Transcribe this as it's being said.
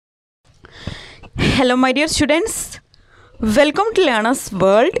Hello my dear students, welcome to Learner's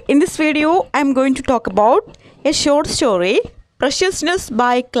World. In this video I am going to talk about a short story, Preciousness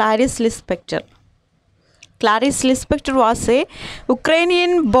by Clarice Lispector. Clarice Lispector was a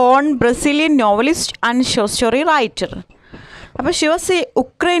Ukrainian born Brazilian novelist and short story writer. She was a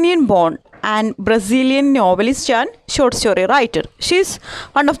Ukrainian born and Brazilian novelist and short story writer. She is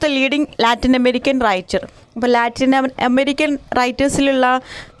one of the leading Latin American writer. അപ്പോൾ Latin American റൈറ്റേഴ്സിലുള്ള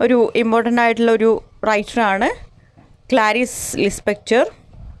ഒരു important ആയിട്ടുള്ള ഒരു റൈറ്ററാണ് Clarice ലിസ്പെക്ടർ.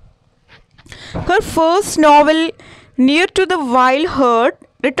 Her first novel near to the wild heard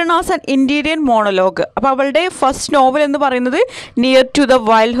written as an interior monologue. അപ്പോൾ അവളുടെ first novel എന്ന് പറയുന്നത് near to the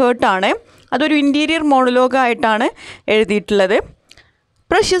wild heard ആണ്. അതൊരു ഇൻറ്റീരിയർ മോണോലോഗ് ആയിട്ടാണ് എഴുതിയിട്ടുള്ളത്.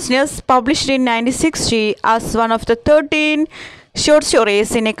 Preciousness, published in 1960 as one of the 13 short stories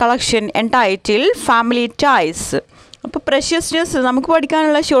in a collection entitled Family Ties. അപ്പോൾ Preciousness നമുക്ക്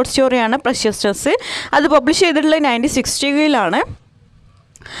പഠിക്കാനുള്ള ഷോർട്ട് സ്റ്റോറിയാണ് Preciousness. അത് പബ്ലിഷ് ചെയ്തിട്ടുള്ളത് 1960-ലാണ്.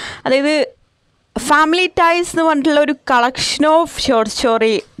 അതായത് ഫാമിലി ടൈസ് എന്ന് പറഞ്ഞിട്ടുള്ള ഒരു collection of short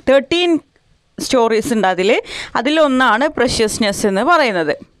story 13 stories ഉണ്ട്. അതിലൊന്നാണ് Preciousness എന്ന്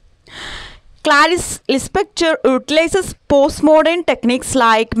പറയുന്നത്. Clarice Lispector utilizes postmodern techniques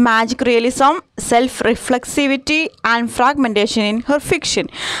like magic realism, self-reflexivity and fragmentation in her fiction.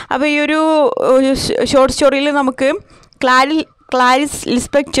 അപ്പോൾ ഈ ഒരു ഷോർട്ട് സ്റ്റോറിയിൽ നമുക്ക് ക്ലാരിസ്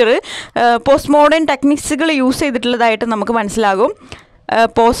ലിസ്പെക്ടർ പോസ്റ്റ് മോഡേൺ ടെക്നിക്സുകൾ യൂസ് ചെയ്തിട്ടുള്ളതായിട്ട് നമുക്ക് മനസ്സിലാകും.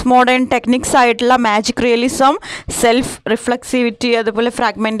 പോസ്റ്റ് മോഡേൺ ടെക്നിക്സ് ആയിട്ടുള്ള മാജിക് റിയലിസം, സെൽഫ് റിഫ്ലെക്സിവിറ്റി, അതുപോലെ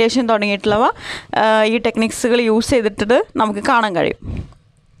ഫ്രാഗ്മെൻറ്റേഷൻ തുടങ്ങിയിട്ടുള്ളവ ഈ ടെക്നിക്സുകൾ യൂസ് ചെയ്തിട്ട് നമുക്ക് കാണാൻ കഴിയും.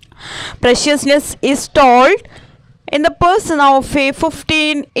 Preciousness is told in the person of a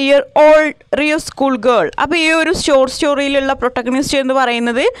 15-year-old Rio school girl. അപ്പോൾ ഈ ഒരു ഷോർട്ട് സ്റ്റോറിയിലുള്ള പ്രൊട്ടഗണിസ്റ്റ് എന്ന്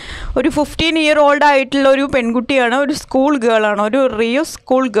പറയുന്നത് ഒരു 15-year-old ആയിട്ടുള്ള ഒരു പെൺകുട്ടിയാണ്, ഒരു സ്കൂൾ ഗേളാണ്, ഒരു റിയോ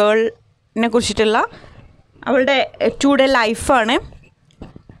സ്കൂൾ ഗേളിനെ കുറിച്ചിട്ടുള്ള അവളുടെ ടുഡേ ലൈഫാണ്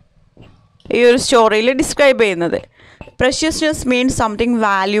ഈ ഒരു സ്റ്റോറിയിൽ ഡിസ്ക്രൈബ് ചെയ്യുന്നത്. Preciousness means something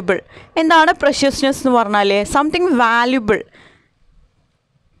valuable. എന്താണ് Preciousness എന്ന് പറഞ്ഞാൽ? സംതിങ് വാല്യുബിൾ,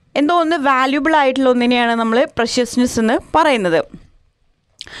 എന്തോ ഒന്ന് വാല്യുബിൾ ആയിട്ടുള്ള ഒന്നിനെയാണ് നമ്മൾ Preciousness എന്ന് പറയുന്നത്.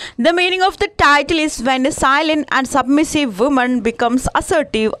 The meaning of the title is when a silent and submissive woman becomes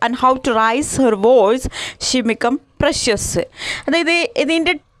assertive and how to raise her voice she become precious. അതായത്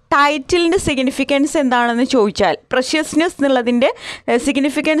ഇതിൻ്റെ ടൈറ്റിലിൻ്റെ സിഗ്നിഫിക്കൻസ് എന്താണെന്ന് ചോദിച്ചാൽ, Preciousness എന്നുള്ളതിൻ്റെ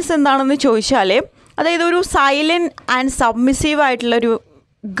സിഗ്നിഫിക്കൻസ് എന്താണെന്ന് ചോദിച്ചാൽ, അതായത് ഒരു സൈലൻറ്റ് ആൻഡ് സബ്മിസീവ് ആയിട്ടുള്ളൊരു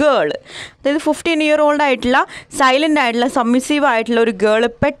ഗേൾ, അതായത് 15-year-old ആയിട്ടുള്ള സൈലൻ്റ് ആയിട്ടുള്ള സബ്മിസീവ് ആയിട്ടുള്ള ഒരു ഗേൾ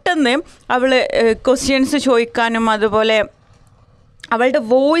പെട്ടെന്ന് അവൾ ക്വസ്റ്റ്യൻസ് ചോദിക്കാനും അതുപോലെ അവളുടെ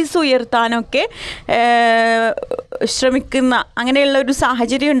വോയിസ് ഉയർത്താനൊക്കെ ശ്രമിക്കുന്ന അങ്ങനെയുള്ള ഒരു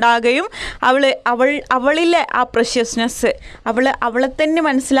സാഹചര്യം ഉണ്ടാകുകയും അവളിലെ ആ പ്രഷ്യസ്നെസ്, അവളെ തന്നെ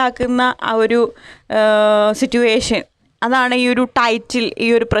മനസ്സിലാക്കുന്ന ആ ഒരു സിറ്റുവേഷൻ, അതാണ് ഈ ഒരു ടൈറ്റിൽ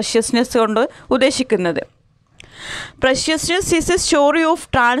ഈ ഒരു Preciousness കൊണ്ട് ഉദ്ദേശിക്കുന്നത്. Preciousness is a story of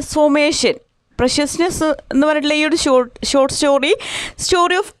transformation. Preciousness എന്ന് പറഞ്ഞിട്ടുള്ള ഈ ഒരു ഷോർട്ട്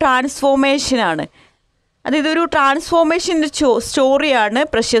സ്റ്റോറി ഓഫ് ട്രാൻസ്ഫോർമേഷൻ ആണ്. അതായത് ഒരു ട്രാൻസ്ഫോർമേഷൻ്റെ സ്റ്റോറിയാണ്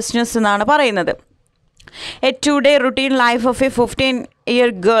Preciousness എന്നാണ് പറയുന്നത്. A two-day routine life of a 15-year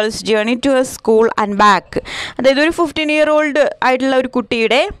girl's journey to her school and back. അതായത് ഒരു 15-year-old ആയിട്ടുള്ള ഒരു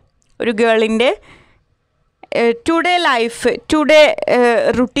കുട്ടിയുടെ, ഒരു ഗേളിൻ്റെ ടുഡേ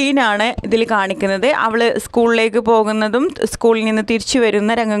റുട്ടീനാണ് ഇതിൽ കാണിക്കുന്നത്. അവൾ സ്കൂളിലേക്ക് പോകുന്നതും സ്കൂളിൽ നിന്ന് തിരിച്ചു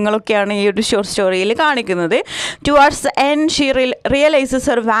വരുന്ന രംഗങ്ങളൊക്കെയാണ് ഈ ഒരു ഷോർട്ട് സ്റ്റോറിയിൽ കാണിക്കുന്നത്. Towards the end she realises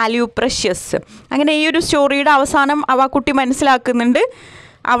Har value precious. അങ്ങനെ ഈ ഒരു സ്റ്റോറിയുടെ അവസാനം ആ കുട്ടി മനസ്സിലാക്കുന്നുണ്ട്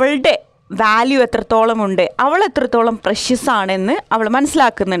അവളുടെ വാല്യൂ എത്രത്തോളം ഉണ്ട്, അവൾ എത്രത്തോളം പ്രഷ്യസ് ആണെന്ന് അവൾ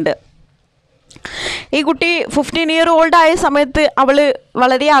മനസ്സിലാക്കുന്നുണ്ട്. ഈ കുട്ടി 15-year-old ആയ സമയത്ത് അവൾ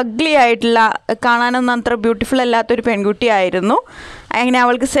വളരെ അഗ്ലി ആയിട്ടുള്ള, കാണാനൊന്നും അത്ര ബ്യൂട്ടിഫുൾ അല്ലാത്തൊരു പെൺകുട്ടിയായിരുന്നു. അങ്ങനെ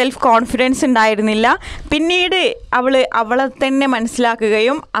അവൾക്ക് സെൽഫ് കോൺഫിഡൻസ് ഉണ്ടായിരുന്നില്ല. പിന്നീട് അവളെ തന്നെ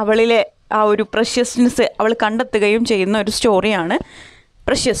മനസ്സിലാക്കുകയും അവളിലെ ആ ഒരു Preciousness അവൾ കണ്ടെത്തുകയും ചെയ്യുന്ന ഒരു സ്റ്റോറിയാണ്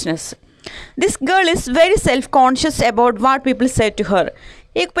Preciousness. This girl is very self conscious about what people say to her.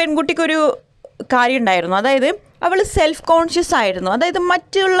 ഈ പെൺകുട്ടിക്കൊരു കാര്യം ഉണ്ടായിരുന്നു, അതായത് അവൾ സെൽഫ് കോൺഷ്യസ് ആയിരുന്നു. അതായത്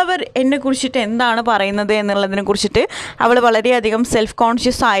മറ്റുള്ളവർ എന്നെ കുറിച്ചിട്ട് എന്താണ് പറയുന്നത് എന്നുള്ളതിനെ കുറിച്ചിട്ട് അവൾ വളരെയധികം സെൽഫ്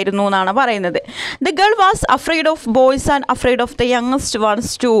കോൺഷ്യസ് ആയിരുന്നു എന്നാണ് പറയുന്നത്. The girl was afraid of boys and afraid of the youngest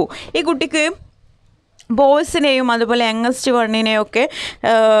once to. ഈ കുട്ടിക്ക് ബോയ്സിനെയും അതുപോലെ യങ്ങസ്റ്റ് വണ്ണിനെയൊക്കെ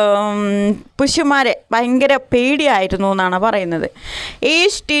പുരുഷന്മാരെ ഭയങ്കര പേടിയായിരുന്നു എന്നാണ് പറയുന്നത്.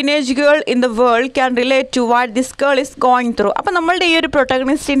 Each teenage girl in the world can relate to what this girl is going through. അപ്പം നമ്മളുടെ ഈ ഒരു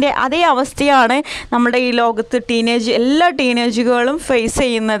പ്രൊട്ടഗണിസ്റ്റിൻ്റെ അതേ അവസ്ഥയാണ് നമ്മുടെ ഈ ലോകത്ത് എല്ലാ ടീനേജുകളും ഫേസ്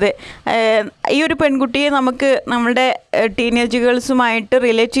ചെയ്യുന്നത്. ഈ ഒരു പെൺകുട്ടിയെ നമുക്ക് നമ്മുടെ ടീനേജ് ഗേൾസുമായിട്ട്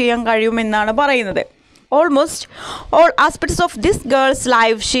റിലേറ്റ് ചെയ്യാൻ കഴിയുമെന്നാണ് പറയുന്നത്. Almost all aspects of this girl's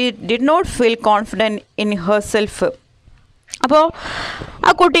life she did not feel confident in herself. അപ്പോൾ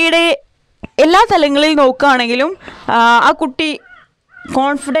ആ കുട്ടിയുടെ എല്ലാ തലങ്ങളിൽ നോക്കുകയാണെങ്കിലും ആ കുട്ടി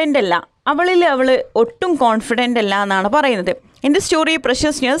കോൺഫിഡൻ്റ് അല്ല, അവൾ ഒട്ടും കോൺഫിഡൻ്റ് അല്ല എന്നാണ് പറയുന്നത്. In the story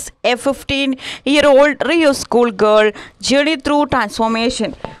Preciousness, a 15-year-old Rio school girl journey through transformation.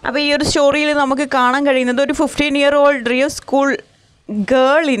 അപ്പോൾ ഈ ഒരു സ്റ്റോറിയിൽ നമുക്ക് കാണാൻ കഴിയുന്നത് ഒരു 15-year-old Rio school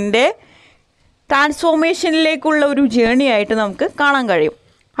ഗേളിൻ്റെ ട്രാൻസ്ഫോർമേഷനിലേക്കുള്ള ഒരു ജേണി ആയിട്ട് നമുക്ക് കാണാൻ കഴിയും.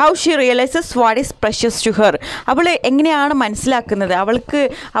 How Xi realises what is precious to her. അവൾ എങ്ങനെയാണ് മനസ്സിലാക്കുന്നത്,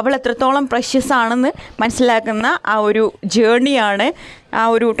 അവൾ എത്രത്തോളം പ്രഷ്യസ് ആണെന്ന് മനസ്സിലാക്കുന്ന ആ ഒരു ജേണിയാണ്, ആ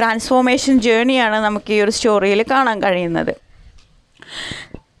ഒരു ട്രാൻസ്ഫോർമേഷൻ ജേണിയാണ് നമുക്ക് ഈ ഒരു സ്റ്റോറിയിൽ കാണാൻ കഴിയുന്നത്.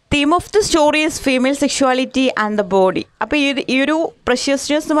 Theme of the story is female sexuality and the body. അപ്പോൾ ഈ ഒരു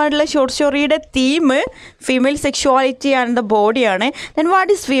പ്രഷ്യസ്നെസ്സുമായിട്ടുള്ള short സ്റ്റോറിയുടെ theme female sexuality and the ബോഡിയാണ്. Then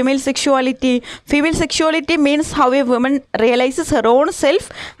what is female sexuality? Female sexuality means how A woman realises her own self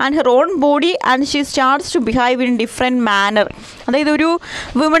and her own body and she starts to behave in different manor. അതായത് ഒരു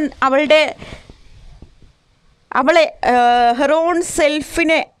woman അവളെ her own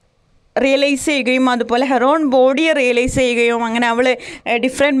സെൽഫിനെ realise ചെയ്യുകയും അതുപോലെ her own ബോഡിയെ realise ചെയ്യുകയും അങ്ങനെ അവൾ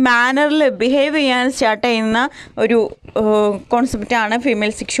different മാനറിൽ behave ചെയ്യാൻ start ചെയ്യുന്ന ഒരു കോൺസെപ്റ്റാണ്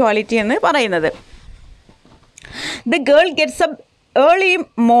ഫീമെയിൽ സെക്ഷുവാലിറ്റി എന്ന് പറയുന്നത്. The girl gets up early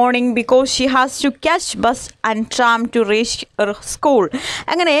morning because she has to catch bus and tram to reach school.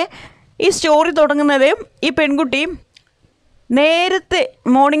 അങ്ങനെ ഈ സ്റ്റോറി തുടങ്ങുന്നത് ഈ പെൺകുട്ടി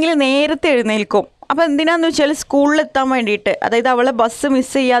മോർണിംഗിൽ നേരത്തെ എഴുന്നേൽക്കും. അപ്പോൾ എന്തിനാന്ന് വെച്ചാൽ സ്കൂളിലെത്താൻ വേണ്ടിയിട്ട്, അതായത് അവളെ ബസ്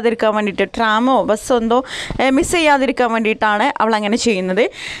മിസ് ചെയ്യാതിരിക്കാൻ വേണ്ടിയിട്ട്, ട്രാമോ ബസ്സോ എന്തോ മിസ് ചെയ്യാതിരിക്കാൻ വേണ്ടിയിട്ടാണ് അവൾ അങ്ങനെ ചെയ്യുന്നത്.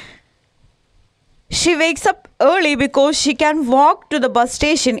 Xi wakes up early because she can walk to the bus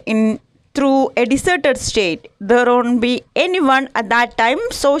station through a deserted state. There won't be anyone at that time,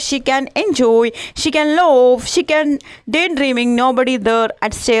 so she can enjoy, she can love, she can daydreaming, nobody there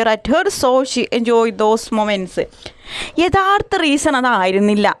and stare at her, so she enjoy those moments. യഥാർത്ഥ reason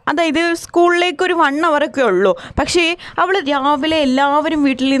അതായിരുന്നില്ല. അതായത് സ്കൂളിലേക്ക് ഒരു 1 hour ഉള്ളൂ. പക്ഷേ അവൾ രാവിലെ എല്ലാവരും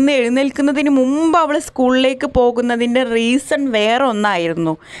വീട്ടിൽ നിന്ന് എഴുന്നേൽക്കുന്നതിന് മുമ്പ് അവൾ സ്കൂളിലേക്ക് പോകുന്നതിൻ്റെ റീസൺ വേറെ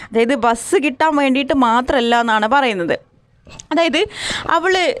ഒന്നായിരുന്നു. അതായത് ബസ് കിട്ടാൻ വേണ്ടിയിട്ട് മാത്രമല്ല എന്നാണ് പറയുന്നത്. അതായത്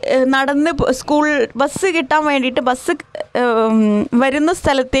അവൾ നടന്ന് ബസ് കിട്ടാൻ വേണ്ടിയിട്ട് ബസ് വരുന്ന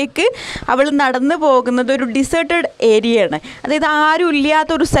സ്ഥലത്തേക്ക് അവൾ നടന്നു പോകുന്നത് ഒരു ഡിസേർട്ടഡ് ഏരിയയാണ്. അതായത് ആരും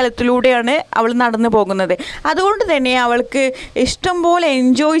ഇല്ലാത്തൊരു സ്ഥലത്തിലൂടെയാണ് അവൾ നടന്നു പോകുന്നത്. അതുകൊണ്ട് തന്നെ അവൾക്ക് ഇഷ്ടം പോലെ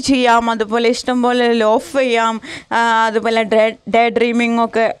എൻജോയ് ചെയ്യാം, അതുപോലെ ഇഷ്ടം പോലെ ലോഫ് ചെയ്യാം, അതുപോലെ ഡേ ഡ്രീമിംഗ്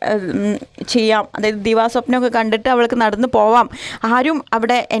ഒക്കെ ചെയ്യാം. അതായത് ദിവാസ്വപ്നമൊക്കെ കണ്ടിട്ട് അവൾക്ക് നടന്നു പോവാം, ആരും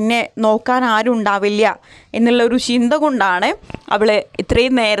അവിടെ എന്നെ നോക്കാൻ ആരും ഉണ്ടാവില്ല എന്നുള്ളൊരു ചിന്ത കൊണ്ടാണ് അവൾ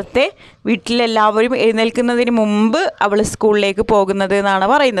ഇത്രയും നേരത്തെ വീട്ടിലെല്ലാവരും എഴുന്നേൽക്കുന്നതിന് മുമ്പ് അവൾ സ്കൂളിലേക്ക് പോകുന്നത് എന്നാണ്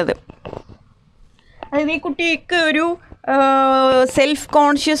പറയുന്നത്. അതായത് ഈ കുട്ടിക്ക് ഒരു സെൽഫ്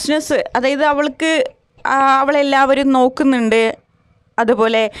കോൺഷ്യസ്നെസ്, അതായത് അവളെല്ലാവരും നോക്കുന്നുണ്ട്,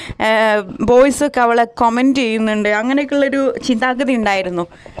 അതുപോലെ ബോയ്സൊക്കെ അവളെ കമൻറ്റ് ചെയ്യുന്നുണ്ട്, അങ്ങനെയൊക്കെയുള്ളൊരു ചിന്താഗതി ഉണ്ടായിരുന്നു.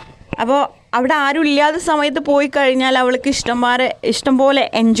 അപ്പോൾ അവിടെ ആരും ഇല്ലാത്ത സമയത്ത് പോയി കഴിഞ്ഞാൽ അവൾക്ക് ഇഷ്ടം പോലെ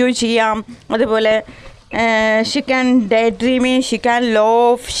എൻജോയ് ചെയ്യാം, അതുപോലെ Xi can day dreaming, Xi can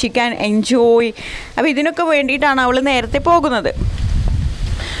low, Xi can enjoy. അപ്പോൾ ഇതിനൊക്കെ വേണ്ടിയിട്ടാണ് അവൾ നേരത്തെ പോകുന്നത്.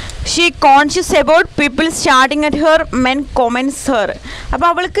 She conscious about people starting at her men കൊമെൻറ്റ്സ് her. അപ്പോൾ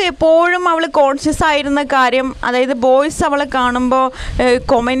അവൾക്ക് എപ്പോഴും അവൾ കോൺഷ്യസ് ആയിരുന്ന കാര്യം, അതായത് ബോയ്സ് അവളെ കാണുമ്പോൾ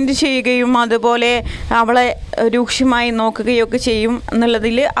കൊമെൻറ്റ് ചെയ്യുകയും അതുപോലെ അവളെ രൂക്ഷമായി നോക്കുകയൊക്കെ ചെയ്യും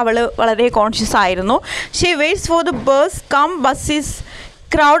എന്നുള്ളതിൽ അവൾ വളരെ കോൺഷ്യസ് ആയിരുന്നു. She weights for the bus is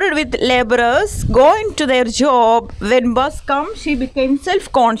crowded with laborers going to their job. When bus comes, she became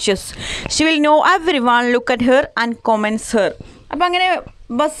self-conscious. She will know everyone look at her and comments her. അപ്പോൾ അങ്ങനെ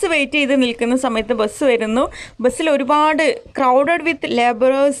ബസ് വെയിറ്റ് ചെയ്ത് നിൽക്കുന്ന സമയത്ത് bus വരുന്നു. ബസ്സിൽ ഒരുപാട് crowded വിത്ത്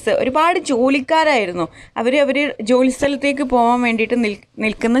labourers, ഒരുപാട് ജോലിക്കാരായിരുന്നു. അവർ ജോലി സ്ഥലത്തേക്ക് പോകാൻ വേണ്ടിയിട്ട്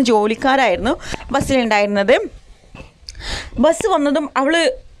നിൽക്കുന്ന ജോലിക്കാരായിരുന്നു ബസ്സിലുണ്ടായിരുന്നത്. ബസ് വന്നതും അവൾ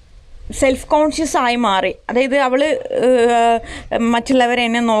സെൽഫ് കോൺഷ്യസ് ആയി മാറി. അതായത് അവൾ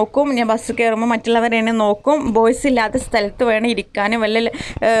മറ്റുള്ളവരെന്നെ നോക്കും, ഞാൻ ബസ് കയറുമ്പോൾ മറ്റുള്ളവരെന്നെ നോക്കും, ബോയ്സ് ഇല്ലാത്ത സ്ഥലത്ത് വേണം ഇരിക്കാൻ, വല്ല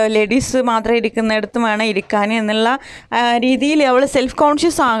ലേഡീസ് മാത്രം ഇരിക്കുന്നിടത്ത് വേണം ഇരിക്കാൻ എന്നുള്ള രീതിയിൽ അവൾ സെൽഫ്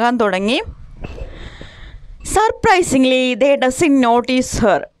കോൺഷ്യസ് ആകാൻ തുടങ്ങി. Surprisingly they doesn't notice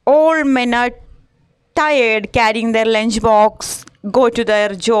her. All men are tired carrying their lunch box go to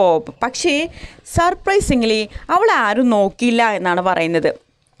their job. പക്ഷേ സർപ്രൈസിംഗ്ലി അവളെ ആരും നോക്കിയില്ല എന്നാണ് പറയുന്നത്.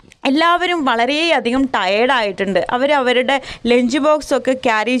 എല്ലാവരും വളരെയധികം ടയേർഡായിട്ടുണ്ട്. അവരുടെ ലഞ്ച് ബോക്സൊക്കെ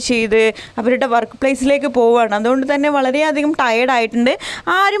ക്യാരി ചെയ്ത് അവരുടെ വർക്ക് പ്ലേസിലേക്ക് പോവുകയാണ്. അതുകൊണ്ട് തന്നെ വളരെയധികം ടയേർഡായിട്ടുണ്ട്.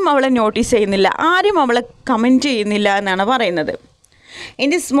 ആരും അവളെ നോട്ടീസ് ചെയ്യുന്നില്ല, ആരും അവളെ കമൻറ്റ് ചെയ്യുന്നില്ല എന്നാണ് പറയുന്നത്. In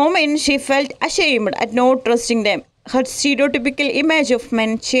this moment she felt ashamed at not trusting them. Her stereotypical image of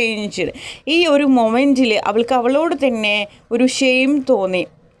men changed. ഈ ഒരു മൊമെൻറ്റിൽ അവൾക്ക് അവളോട് തന്നെ ഒരു ഷെയിം തോന്നി.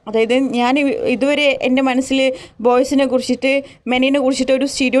 അതായത് ഞാൻ ഇതുവരെ എൻ്റെ മനസ്സിൽ ബോയ്സിനെ കുറിച്ചിട്ട് മെനിനെ കുറിച്ചിട്ട് ഒരു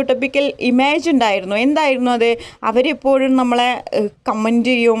സ്റ്റീരിയോടൈപ്പിക്കൽ ഇമേജ് ഉണ്ടായിരുന്നു. എന്തായിരുന്നു അത്? അവരെപ്പോഴും നമ്മളെ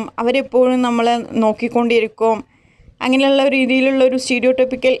കമൻറ്റ് ചെയ്യും, അവരെപ്പോഴും നമ്മളെ നോക്കിക്കൊണ്ടിരിക്കും, അങ്ങനെയുള്ള രീതിയിലുള്ള ഒരു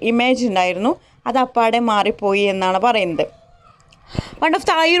സ്റ്റീരിയോടൈപ്പിക്കൽ ഇമേജ് ഉണ്ടായിരുന്നു. അത് അപ്പാടെ മാറിപ്പോയി എന്നാണ് പറയുന്നത്. One of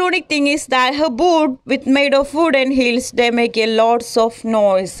the ironic thing is that her boot with made of wooden heels they make a lots of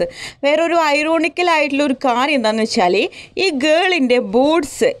noise. വേറൊരു ഐറോണിക്കലായിട്ടുള്ളൊരു കാര്യം എന്താണെന്ന് വെച്ചാൽ ഈ ഗേളിൻ്റെ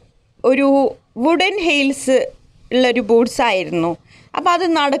ബൂട്ട്സ് ഒരു വുഡൻ ഹീൽസ് ഉള്ളൊരു ബൂട്ട്സ് ആയിരുന്നു. അപ്പോൾ അത്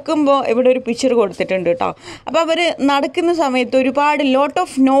നടക്കുമ്പോൾ ഇവിടെ ഒരു പിക്ചർ കൊടുത്തിട്ടുണ്ട് കേട്ടോ. അപ്പോൾ അവർ നടക്കുന്ന സമയത്ത് ഒരുപാട് ലോട്ട്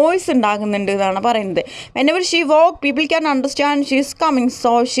ഓഫ് നോയ്സ് ഉണ്ടാകുന്നുണ്ട് എന്നാണ് പറയുന്നത്. whenever she walk people can understand she is coming,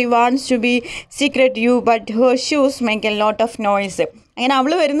 so she wants to be secret you but her shoes make a lot of noise. അങ്ങനെ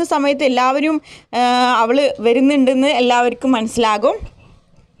അവൾ വരുന്ന സമയത്ത് എല്ലാവരും അവൾ വരുന്നുണ്ടെന്ന് എല്ലാവർക്കും മനസ്സിലാകും.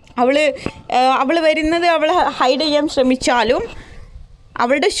 അവൾ വരുന്നത് അവൾ ഹൈഡ് ചെയ്യാൻ ശ്രമിച്ചാലും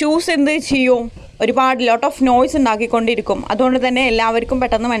അവളുടെ ഷൂസ് എന്ത് ചെയ്യും? ഒരുപാട് ലോട്ട് ഓഫ് നോയ്സ് ഉണ്ടാക്കിക്കൊണ്ടിരിക്കും. അതുകൊണ്ട് തന്നെ എല്ലാവർക്കും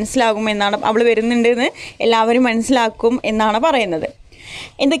പെട്ടെന്ന് മനസ്സിലാകും എന്നാണ്, അവൾ വരുന്നുണ്ടെന്ന് എല്ലാവരും മനസ്സിലാക്കും എന്നാണ് പറയുന്നത്.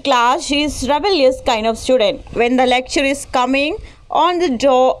 In the class she is rebellious kind of student. When the lecture is coming on the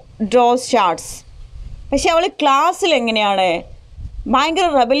door starts. പക്ഷെ അവൾ ക്ലാസ്സിൽ എങ്ങനെയാണ്? ഭയങ്കര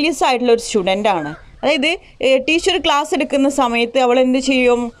റെബല്യസ് ആയിട്ടുള്ളൊരു സ്റ്റുഡൻ്റാണ്. അതായത് ടീച്ചർ ക്ലാസ് എടുക്കുന്ന സമയത്ത് അവൾ എന്ത്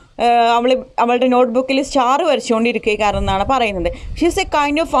ചെയ്യും? അവളുടെ നോട്ട്ബുക്കിൽ സ്റ്റാർ വരച്ചുകൊണ്ടിരിക്കുകയായിരുന്നു എന്നാണ് പറയുന്നത്. She is A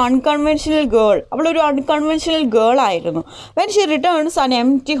kind of unconventional girl. അവളൊരു അൺകൺവെൻഷണൽ ഗേൾ ആയിരുന്നു. When she returns an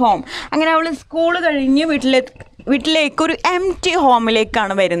empty home. അങ്ങനെ അവൾ സ്കൂൾ കഴിഞ്ഞ് വീട്ടിലേക്ക് ഒരു എംപ്റ്റി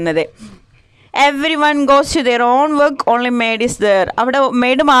ഹോമിലേക്കാണ് വരുന്നത്. Every one goes to their own work, only made is there. അവിടെ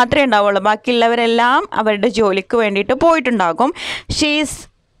മെയ്ഡ് മാത്രമേ ഉണ്ടാവുള്ളൂ, ബാക്കിയുള്ളവരെല്ലാം അവരുടെ ജോലിക്ക് വേണ്ടിയിട്ട് പോയിട്ടുണ്ടാകും. She's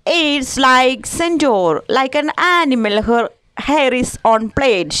Eats like സെൻറ്റോർ, like an animal. Her hair is on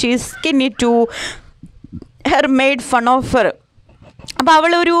plate. She is skinny too. Her made fun of her. അപ്പോൾ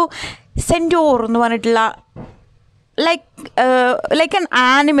അവളൊരു സെൻറ്റോർ എന്ന് പറഞ്ഞിട്ടുള്ള ലൈക്ക് ആൻ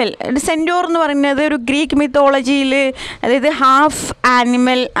ആനിമൽ. സെൻറ്റോർ എന്ന് പറയുന്നത് ഒരു ഗ്രീക്ക് മിത്തോളജിയിൽ, അതായത് half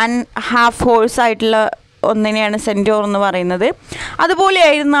animal and half horse ആയിട്ടുള്ള ഒന്നിനെയാണ് സെൻറ്റോർ എന്ന് പറയുന്നത്.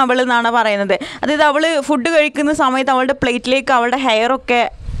 അതുപോലെയായിരുന്നു അവൾ എന്നാണ് പറയുന്നത്. അതായത് അവൾ ഫുഡ് കഴിക്കുന്ന സമയത്ത് അവളുടെ പ്ലേറ്റിലേക്ക് അവളുടെ ഹെയറൊക്കെ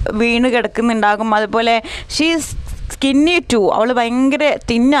വീണ് കിടക്കുന്നുണ്ടാകും. അതുപോലെ ഷീസ് സ്കിന്നി ടു, അവൾ ഭയങ്കര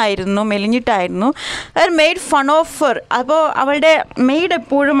തിന്നായിരുന്നു, മെലിഞ്ഞിട്ടായിരുന്നു. Made fun of her. അപ്പോൾ അവളുടെ മെയ്ഡ്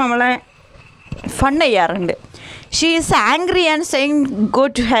എപ്പോഴും അവളെ ഫൺ ചെയ്യാറുണ്ട്. She is angry and saying go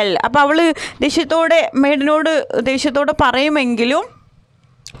to hell. അപ്പോൾ അവൾ മെയ്ഡിനോട് ദേഷ്യത്തോടെ പറയുമെങ്കിലും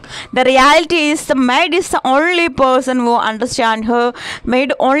the reality is the maid is the only person who understand her.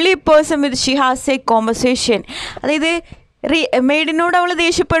 Maid only person with she has a conversation. അതായത് മെയ്ഡിനോട് അവൾ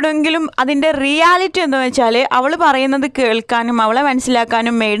ദേഷ്യപ്പെടുമെങ്കിലും അതിൻ്റെ റിയാലിറ്റി എന്താണെന്ന് വെച്ചാൽ അവൾ പറയുന്നത് കേൾക്കാനും അവളെ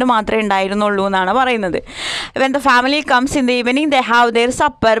മനസ്സിലാക്കാനും മെയ്ഡ് മാത്രമേ ഉണ്ടായിരുന്നുള്ളൂ എന്നാണ് പറയുന്നത്. When the family comes in the evening they have their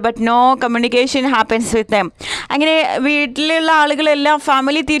supper but no communication happens with them. അങ്ങനെ വീട്ടിലുള്ള ആളുകളെല്ലാം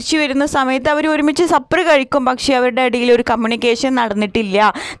ഫാമിലി തിരിച്ചു വരുന്ന സമയത്ത് അവർ ഒരുമിച്ച് സപ്പർ കഴിക്കും, പക്ഷേ അവരുടെ ഇടയിൽ ഒരു കമ്മ്യൂണിക്കേഷൻ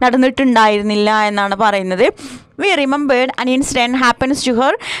നടന്നിട്ടുണ്ടായിരുന്നില്ല എന്നാണ് പറയുന്നത്. We remembered an incident happens to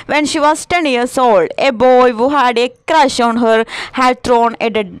her when she was 10 years old. A boy who had a crush on her had thrown a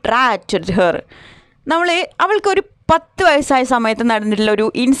dead rat at her. അവൾക്കൊരു 10 വയസ്സായ സമയത്ത് നടന്നിട്ടുള്ള ഒരു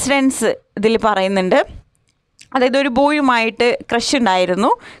ഇൻസിഡൻസ് ഇതിൽ പറയുന്നുണ്ട്. അതായത് ഒരു ബോയുമായിട്ട് ക്രഷ്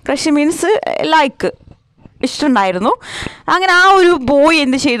ഉണ്ടായിരുന്നു. Crush means like, ഇഷ്ടമുണ്ടായിരുന്നു. അങ്ങനെ ആ ഒരു ബോയ്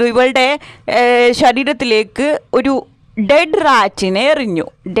എന്ത് ചെയ്തു? ഇവളുടെ ശരീരത്തിലേക്ക് ഒരു ഡെഡ് റാറ്റിനെ എറിഞ്ഞു.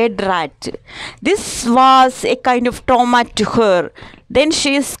 Dead rat. This was A kind of trauma to her. Then she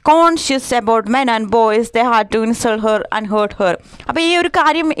is conscious about men and boys. They had to insult her and hurt her. അപ്പോൾ ഈ ഒരു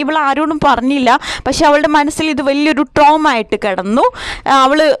കാര്യം ഇവൾ ആരോടും പറഞ്ഞില്ല, പക്ഷെ അവളുടെ മനസ്സിൽ ഇത് വലിയൊരു ട്രോമ ആയിട്ട് കിടന്നു.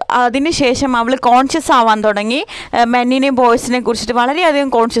 അതിന് ശേഷം അവൾ കോൺഷ്യസ് ആവാൻ തുടങ്ങി. മെന്നിനെയും ബോയ്സിനെ കുറിച്ചിട്ട്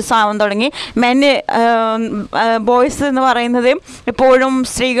വളരെയധികം കോൺഷ്യസ് ആവാൻ തുടങ്ങി. ബോയ്സ് എന്ന് പറയുന്നത് എപ്പോഴും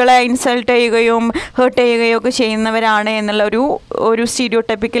സ്ത്രീകളെ ഇൻസൾട്ട് ചെയ്യുകയും ഹേർട്ട് ചെയ്യുകയും ഒക്കെ ചെയ്യുന്നവരാണ് എന്നുള്ള ഒരു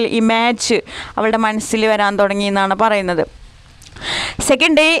സ്റ്റീരിയോടൈപ്പിക്കൽ ഇമേജ് അവളുടെ മനസ്സിൽ വരാൻ തുടങ്ങി എന്നാണ് പറയുന്നത്.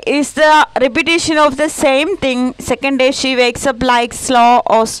 Second day is the repetition of the same thing. Second day she wakes up like slow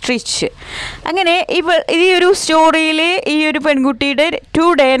ostrich. അങ്ങനെ ഈ ഒരു സ്റ്റോറിയിൽ ഈ ഒരു പെൺകുട്ടിയുടെ 2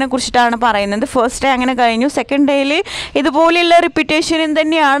 ഡേനെ കുറിച്ചിട്ടാണ് പറയുന്നത്. ഫസ്റ്റ് ഡേ അങ്ങനെ കഴിഞ്ഞു. സെക്കൻഡ് ഡേയിൽ ഇതുപോലെയുള്ള റിപ്പീറ്റേഷനും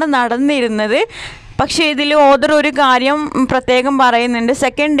തന്നെയാണ് നടന്നിരുന്നത്. പക്ഷേ ഇതിൽ ഓദർ ഒരു കാര്യം പ്രത്യേകം പറയുന്നുണ്ട്.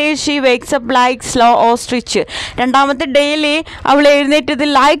 Second day she wakes up like slow ostrich. രണ്ടാമത്തെ ഡേയിൽ അവൾ എഴുന്നേറ്റത്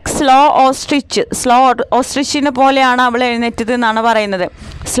ലൈക്ക് സ്ലോ ഓസ്ട്രിച്ച്. സ്ലോ ഓസ്ട്രിച്ചിനെ പോലെയാണ് അവൾ എഴുന്നേറ്റത് എന്നാണ് പറയുന്നത്.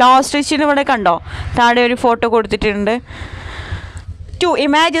 സ്ലോ ഓസ്ട്രിച്ചിന് ഇവിടെ കണ്ടോ, താഴെ ഒരു ഫോട്ടോ കൊടുത്തിട്ടുണ്ട്. 2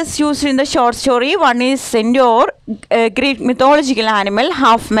 images used in the short story. One is centaur, Greek mythological animal,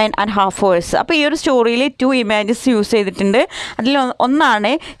 half man and half horse. അപ്പോൾ ഈ ഒരു സ്റ്റോറിയിൽ 2 images യൂസ് ചെയ്തിട്ടുണ്ട്. അതിൽ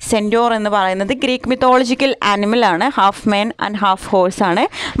ഒന്നാണ് സെൻറ്റോർ എന്ന് പറയുന്നത്. ഗ്രീക്ക് മിത്തോളജിക്കൽ ആനിമൽ ആണ്. Half man and half horse ആണ്.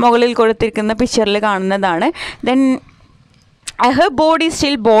 മുകളിൽ കൊടുത്തിരിക്കുന്ന പിക്ചറിൽ കാണുന്നതാണ്. Then her body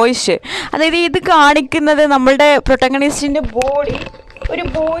still boyish. അതായത് ഇത് കാണിക്കുന്നത് നമ്മളുടെ പ്രൊട്ടഗണിസ്റ്റിൻ്റെ ബോഡി ഒരു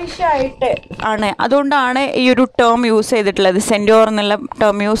ബോയിഷായിട്ട് ആണ്. അതുകൊണ്ടാണ് ഈ ഒരു ടേം യൂസ് ചെയ്തിട്ടുള്ളത്, സെൻറ്റോർ എന്നുള്ള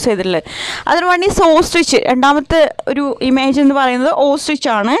ടേം യൂസ് ചെയ്തിട്ടുള്ളത്. അതിന് വേണ്ടി ഓസ്ട്രിച്ച്, രണ്ടാമത്തെ ഒരു ഇമേജ് എന്ന് പറയുന്നത് ഓസ്ട്രിച്ച്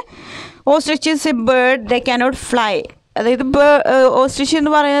ആണ്. Ostrich is A bird they cannot fly. അതായത് ഓസ്ട്രിച്ച്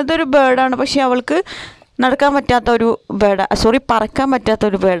എന്ന് പറയുന്നത് ഒരു ബേർഡാണ്, പക്ഷേ അവൾക്ക് നടക്കാൻ പറ്റാത്ത ഒരു പറക്കാൻ പറ്റാത്ത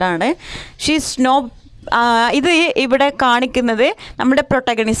ഒരു ബേർഡാണ്. ഷീസ് നോ ഇത് ഇവിടെ കാണിക്കുന്നത് നമ്മുടെ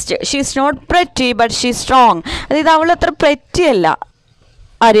protagonist. She is not pretty but she strong. അതായത് അവൾ അത്ര പ്രെറ്റി അല്ല,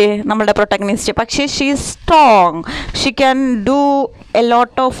 ആര് നമ്മളുടെ പ്രൊട്ടഗണിസ്റ്റ്, പക്ഷേ she is strong. She can do a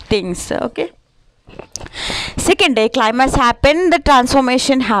lot of things. Okay. Second day climax happen, the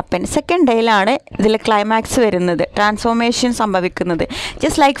transformation happen. Second ഡേയിലാണ് ഇതിൽ ക്ലൈമാക്സ് വരുന്നത്, ട്രാൻസ്ഫോർമേഷൻ സംഭവിക്കുന്നത്.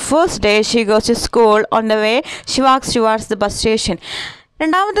 Just like first day she goes to school, on the way she wax towards the bus station.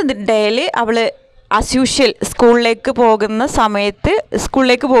 രണ്ടാമത്തെ ഡേയിൽ അവൾ as usual സ്കൂളിലേക്ക് പോകുന്ന സമയത്ത്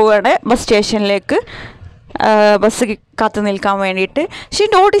സ്കൂളിലേക്ക് പോവുകയാണ്, ബസ് സ്റ്റേഷനിലേക്ക് ബസ് കാത്തു നിൽക്കാൻ വേണ്ടിയിട്ട്. She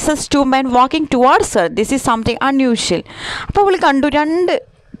notices 2 men walking towards her. This is something unusual. അപ്പോൾ അവൾ കണ്ടു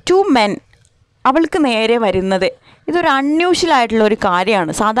 2 men അവൾക്ക് നേരെ വരുന്നത്. ഇതൊരു അൺയൂഷ്വൽ ആയിട്ടുള്ള ഒരു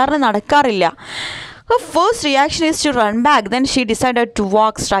കാര്യമാണ്, സാധാരണ നടക്കാറില്ല. her first reaction is to run back. Then she decided to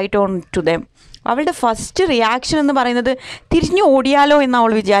walk straight on to them. അവളുടെ ഫസ്റ്റ് റിയാക്ഷൻ എന്ന് പറയുന്നത് തിരിഞ്ഞു ഓടിയാലോ എന്ന്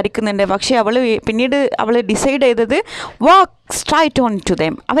അവൾ വിചാരിക്കുന്നുണ്ട്. പക്ഷേ പിന്നീട് അവൾ ഡിസൈഡ് ചെയ്തത് വാക്ക് സ്ട്രൈറ്റ് ഓൺ ടു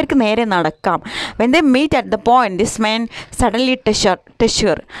ദം, അവർക്ക് നേരെ നടക്കാം. When they meet at the point this man suddenly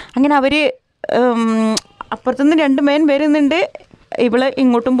touch. അങ്ങനെ അവർ അപ്പുറത്തുനിന്ന് 2 men വരുന്നുണ്ട്, ഇവൾ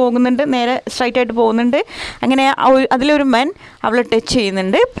ഇങ്ങോട്ടും പോകുന്നുണ്ട്, നേരെ സ്ട്രൈറ്റ് ആയിട്ട് പോകുന്നുണ്ട്. അങ്ങനെ അതിലൊരു മെൻ അവളെ ടച്ച്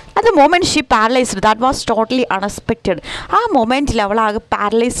ചെയ്യുന്നുണ്ട്. അത് moment she paralysed. That was totally unexpected. ആ മൊമെൻറ്റിൽ അവൾ ആകെ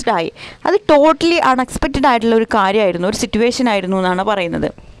പാരലൈസ്ഡ് ആയി. അത് ടോട്ടലി അൺഎക്സ്പെക്റ്റഡ് ആയിട്ടുള്ള ഒരു കാര്യമായിരുന്നു, ഒരു സിറ്റുവേഷൻ ആയിരുന്നു എന്നാണ് പറയുന്നത്.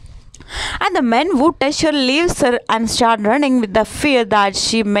 And the men who touch her leaves her and start running with the fear that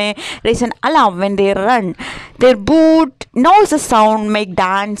she may raise an alarm when they run. Their boot knows the sound make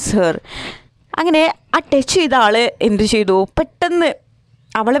dance her. അങ്ങനെ ആ touch ചെയ്ത ആൾ എന്ത് ചെയ്തു, പെട്ടെന്ന്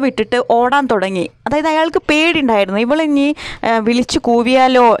അവളെ വിട്ടിട്ട് ഓടാൻ തുടങ്ങി. അതായത് അയാൾക്ക് പേടിയുണ്ടായിരുന്നു, ഇവളിനി വിളിച്ചു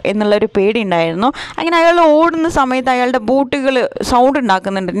കൂവിയാലോ എന്നുള്ളൊരു പേടിയുണ്ടായിരുന്നു. അങ്ങനെ അയാൾ ഓടുന്ന സമയത്ത് അയാളുടെ ബൂട്ടുകൾ സൗണ്ട്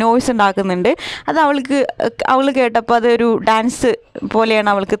ഉണ്ടാക്കുന്നുണ്ട്, നോയ്സ് ഉണ്ടാക്കുന്നുണ്ട്. അത് അവൾ കേട്ടപ്പോൾ അതൊരു ഡാൻസ്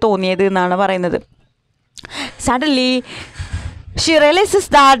പോലെയാണ് അവൾക്ക് തോന്നിയത് എന്നാണ് പറയുന്നത്. Suddenly she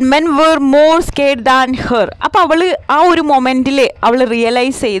realises that men were more scared than her. അപ്പോൾ അവൾ ആ ഒരു മൊമെൻറ്റിൽ അവൾ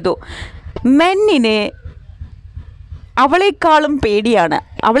റിയലൈസ് ചെയ്തു മെന്നിന് അവളെക്കാളും പേടിയാണ്,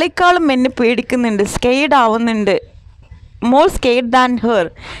 അവളെക്കാളും മെന്നെ പേടിക്കുന്നുണ്ട്, സ്കെയ്ഡ് ആവുന്നുണ്ട്, മോർ സ്കെയ്ഡ് ദാൻ ഹെർ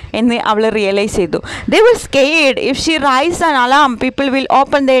എന്ന് അവൾ റിയലൈസ് ചെയ്തു. ദേ were scared if she raised an alarm people will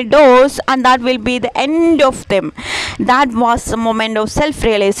open their doors and that will be the end of them. That was the moment of self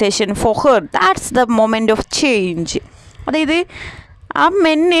realization for her. That's the moment of change. അതായത് ആ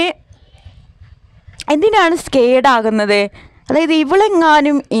മെന്ന് എന്തിനാണ് സ്കെയ്ഡ് ആകുന്നത്, അതായത്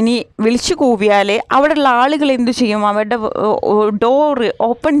ഇവളെങ്ങാനും ഇനി വിളിച്ചു കൂവിയാൽ അവിടെയുള്ള ആളുകൾ എന്തു ചെയ്യും, അവരുടെ ഡോറ്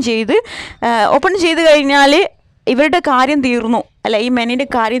ഓപ്പൺ ചെയ്ത് കഴിഞ്ഞാൽ ഇവരുടെ കാര്യം തീർന്നു, അല്ല ഈ മെന്നിൻ്റെ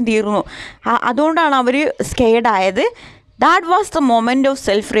കാര്യം തീർന്നു. അതുകൊണ്ടാണ് അവർ സ്കെയ്ഡ് ആയത്. That was the moment of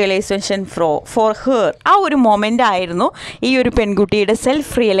self realization for her. ആ ഒരു മൊമെൻ്റ് ആയിരുന്നു ഈ ഒരു പെൺകുട്ടിയുടെ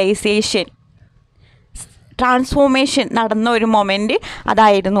സെൽഫ് റിയലൈസേഷൻ, ട്രാൻസ്ഫോർമേഷൻ നടന്ന ഒരു മൊമെൻറ്റ്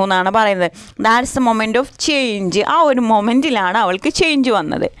അതായിരുന്നു എന്നാണ് പറയുന്നത്. That's the moment of change. ആ ഒരു മൊമെൻറ്റിലാണ് അവൾക്ക് ചേഞ്ച്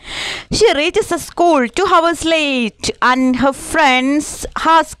വന്നത്. She reaches the school 2 hours late and her friends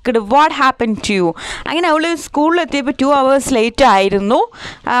asked what happen to you. അങ്ങനെ അവൾ സ്കൂളിലെത്തിയപ്പോൾ 2 hours ലേറ്റ് ആയിരുന്നു.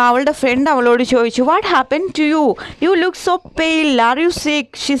 അവളുടെ ഫ്രണ്ട് അവളോട് ചോദിച്ചു what happen to you, you look so pale, are you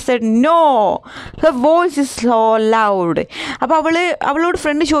സിക്ക്? She said no, her voice is so loud. അപ്പോൾ അവളോട്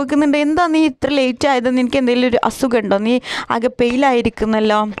front ചോദിക്കുന്നുണ്ട് എന്താ നീ ഇത്ര ലേറ്റ് ആയത്, നിനക്ക് എന്തെങ്കിലും ഒരു അസുഖമുണ്ടോ, നീ ആകെ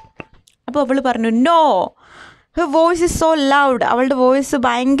പെയിലായിരിക്കുന്നല്ലോ. അപ്പോൾ അവൾ പറഞ്ഞു no, Her voice is so loud. അവളുടെ വോയിസ്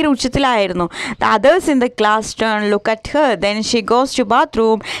ഭയങ്കര ഉച്ചത്തിലായിരുന്നു. The others in the class turn look at her. Then she goes to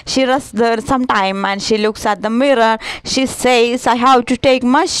bathroom. She rests there some time and she looks at the mirror. She says, I have to take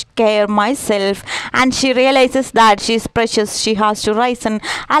much care myself. And she realizes that she is precious. She has to raise an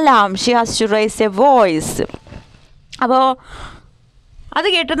alarm. She has to raise a voice. അപ്പോൾ അത്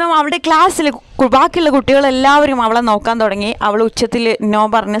കേട്ടതും അവളുടെ ക്ലാസ്സിൽ ബാക്കിയുള്ള കുട്ടികളെല്ലാവരും അവളെ നോക്കാൻ തുടങ്ങി. അവൾ ഉച്ചത്തിൽ നോ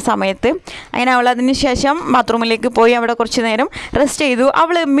പറഞ്ഞ സമയത്ത്. അങ്ങനെ അവൾ അതിന് ശേഷം ബാത്റൂമിലേക്ക് പോയി അവിടെ കുറച്ച് നേരം റെസ്റ്റ് ചെയ്തു.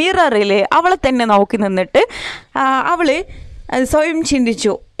 അവൾ മിററിൽ അവളെ തന്നെ നോക്കി നിന്നിട്ട് അവൾ സ്വയം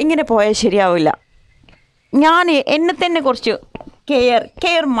ചിന്തിച്ചു, ഇങ്ങനെ പോയാൽ ശരിയാവില്ല, ഞാൻ എന്നെ തന്നെ കുറച്ച്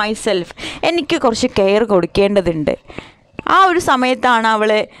കെയർ മൈസെൽഫ്, എനിക്ക് കുറച്ച് കെയർ കൊടുക്കേണ്ടതുണ്ട്. ആ ഒരു സമയത്താണ്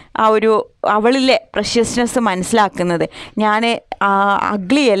അവളിലെ പ്രഷ്യസ്നെസ് മനസ്സിലാക്കുന്നത്. ഞാൻ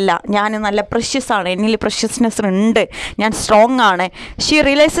അഗ്ലിയല്ല, ഞാൻ നല്ല പ്രഷ്യസാണ്, എന്നിൽ പ്രഷ്യസ്നെസ് ഉണ്ട്, ഞാൻ സ്ട്രോങ് ആണ്. She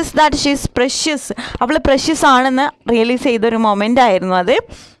realises that she is precious. അവൾ പ്രഷ്യസ് ആണെന്ന് റിയലൈസ് ചെയ്തൊരു മൊമെൻ്റ് ആയിരുന്നു അത്.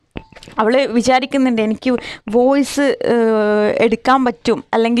 അവൾ വിചാരിക്കുന്നുണ്ട്, എനിക്ക് വോയിസ് എടുക്കാൻ പറ്റും,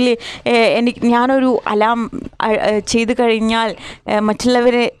 അല്ലെങ്കിൽ ഞാനൊരു അലാം ചെയ്ത് കഴിഞ്ഞാൽ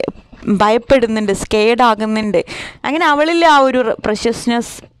മറ്റുള്ളവരെ ഭയപ്പെടുന്നുണ്ട്, സ്കെയർഡ് ആകുന്നുണ്ട്. അങ്ങനെ അവളിൽ ആ ഒരു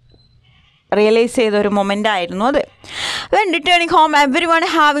പ്രഷ്യസ്നെസ് റിയലൈസ് ചെയ്ത ഒരു മൊമെൻ്റ് ആയിരുന്നു അത്. When returning home, everyone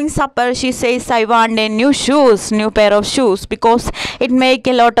having supper, she says, I want a new pair of shoes because it make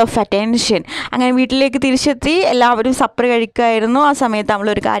a lot of attention. അങ്ങനെ വീട്ടിലേക്ക് തിരിച്ചെത്തി എല്ലാവരും സപ്പർ കഴിക്കുമായിരുന്നു. ആ സമയത്ത്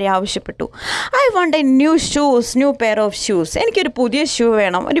അവളൊരു കാര്യം ആവശ്യപ്പെട്ടു. I want a new pair of shoes. എനിക്കൊരു പുതിയ ഷൂ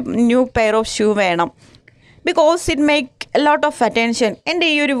വേണം, ഒരു ന്യൂ പെയർ ഓഫ് ഷൂ വേണം. Because it make a lot of attention. എൻ്റെ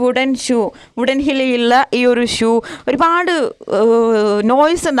ഈ ഒരു വുഡൻ ഹില്ലുള്ള ഈ ഒരു ഷൂ ഒരുപാട്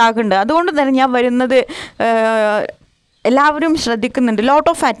നോയ്സ് ഉണ്ടാക്കുന്നുണ്ട്. അതുകൊണ്ട് തന്നെ ഞാൻ വരുന്നത് എല്ലാവരും ശ്രദ്ധിക്കുന്നുണ്ട്, ലോട്ട്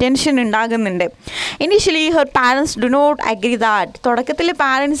ഓഫ് അറ്റൻഷൻ ഉണ്ടാകുന്നുണ്ട്. Initially her parents do not agree that. തുടക്കത്തിൽ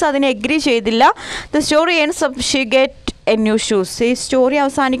പാരൻസ് അതിനെ അഗ്രി ചെയ്തില്ല. The story ends up she get A new shoes. ഈ സ്റ്റോറി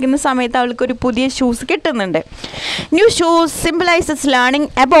അവസാനിക്കുന്ന സമയത്ത് അവൾക്കൊരു പുതിയ ഷൂസ് കിട്ടുന്നുണ്ട്. New shoes symbolises learning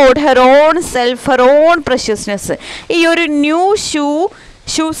about her own self, her own preciousness. ഈ ഒരു ന്യൂ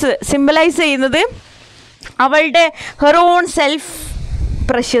ഷൂസ് സിംബലൈസ് ചെയ്യുന്നത് അവളുടെ her own self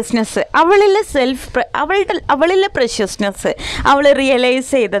preciousness, അവളിലെ preciousness അവൾ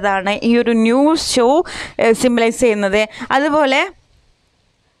റിയലൈസ് ചെയ്തതാണ് ഈ ഒരു ന്യൂ ഷൂ സിംബലൈസ് ചെയ്യുന്നത്. അതുപോലെ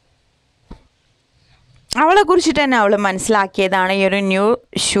അവളെക്കുറിച്ചിട്ട് തന്നെ അവൾ മനസ്സിലാക്കിയതാണ് ഈ ഒരു ന്യൂ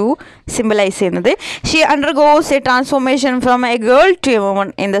ഷൂ സിംബലൈസ് ചെയ്യുന്നത്. She undergoes A transformation from A girl to A woman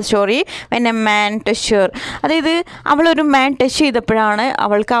in the story when a man touch Har. അതായത് അവളൊരു മാൻ ടച്ച് ചെയ്തപ്പോഴാണ്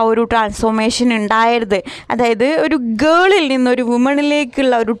അവൾക്ക് ആ ഒരു ട്രാൻസ്ഫോർമേഷൻ ഉണ്ടായത്. അതായത് ഒരു ഗേളിൽ നിന്നൊരു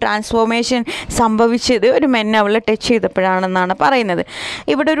വുമണിലേക്കുള്ള ഒരു ട്രാൻസ്ഫോർമേഷൻ സംഭവിച്ചത് ഒരു മെൻ അവളെ ടച്ച് ചെയ്തപ്പോഴാണെന്നാണ് പറയുന്നത്.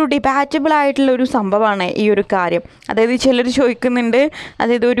 ഇവിടെ ഒരു ഡിബാറ്റബിൾ ആയിട്ടുള്ള ഒരു സംഭവമാണ് ഈ ഒരു കാര്യം. അതായത് ചിലർ ചോദിക്കുന്നുണ്ട്,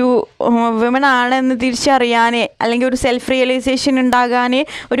 അതായത് ഒരു വിമൺ ആണെന്ന് തിരിച്ചറിയാൻ അല്ലെങ്കിൽ ഒരു സെൽഫ് റിയലൈസേഷൻ ഉണ്ടാകാൻ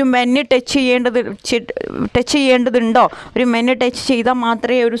ഒരു മെന്ന് ടച്ച് ചെയ്യേണ്ടതുണ്ടോ? ഒരു മെന്ന് ടച്ച് ചെയ്താൽ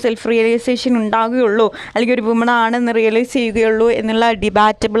മാത്രമേ ഒരു സെൽഫ് റിയലൈസേഷൻ ഉണ്ടാകുകയുള്ളൂ, അല്ലെങ്കിൽ ഒരു വുമൺ ആണെന്ന് റിയലൈസ് ചെയ്യുകയുള്ളൂ എന്നുള്ള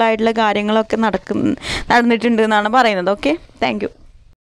ഡിബാറ്റബിൾ ആയിട്ടുള്ള കാര്യങ്ങളൊക്കെ നടന്നിട്ടുണ്ട് എന്നാണ് പറയുന്നത്. Okay, thank you.